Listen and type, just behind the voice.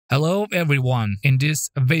Hello everyone, in this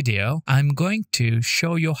video I'm going to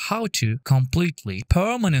show you how to completely,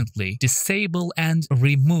 permanently disable and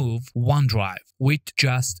remove OneDrive with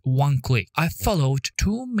just one click. I followed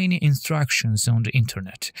too many instructions on the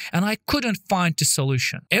internet and I couldn't find the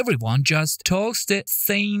solution. Everyone just talks the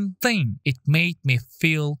same thing. It made me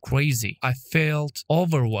feel crazy. I felt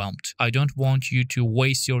overwhelmed. I don't want you to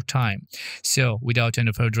waste your time. So without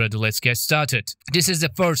any further ado, let's get started. This is the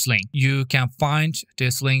first link. You can find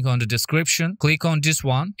this link on the description. Click on this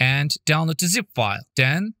one and download the zip file.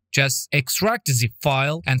 Then just extract the zip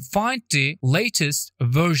file and find the latest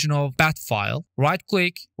version of that file. Right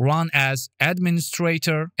click, run as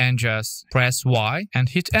administrator and just press Y and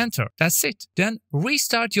hit enter. That's it. Then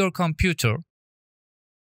restart your computer.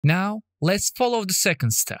 Now let's follow the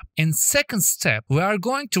second step. In second step, we are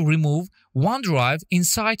going to remove OneDrive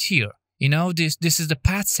inside here. You know, this is the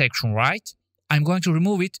path section, right? I'm going to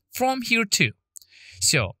remove it from here too.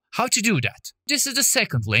 So how to do that? This is the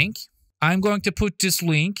second link. I'm going to put this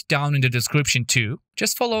link down in the description too.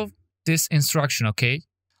 Just follow this instruction, okay?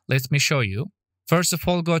 Let me show you. First of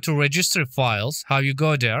all, go to registry files. How you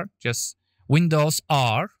go there? Just Windows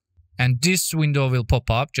R and this window will pop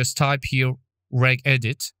up. Just type here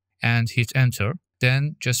regedit and hit enter.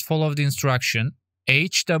 Then just follow the instruction.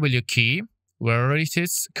 HW key, where it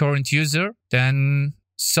is, current user. Then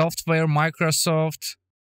software, Microsoft.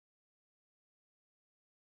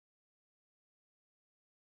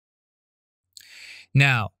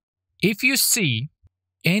 Now, if you see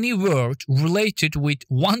any word related with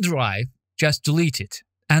OneDrive, just delete it.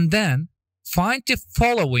 And then find the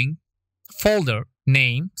following folder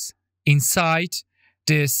names inside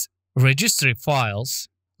this registry files.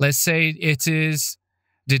 Let's say it is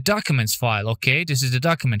the documents file, okay? This is the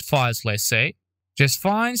document files, let's say. Just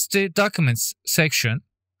find the documents section,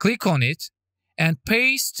 click on it, and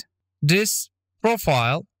paste this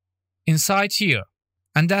profile inside here.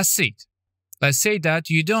 And that's it. Let's say that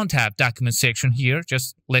you don't have document section here.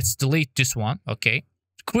 Just let's delete this one, okay?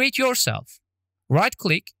 Create yourself. Right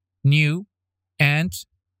click, new, and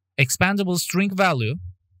expandable string value.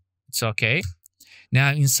 It's okay.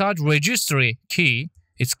 Now inside registry key,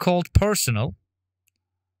 it's called personal.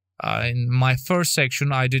 In my first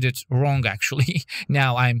section, I did it wrong actually.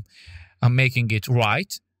 Now I'm making it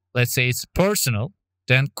right. Let's say it's personal.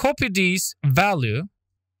 Then copy this value.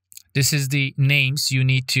 This is the names you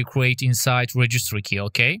need to create inside registry key,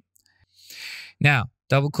 okay? Now,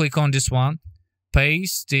 double click on this one,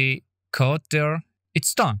 paste the code there,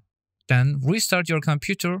 it's done. Then restart your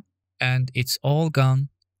computer and it's all gone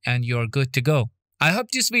and you're good to go. I hope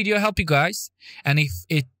this video helped you guys, and if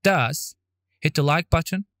it does, hit the like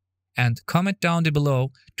button and comment down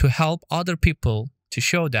below to help other people to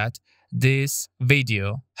show that this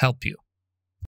video helped you.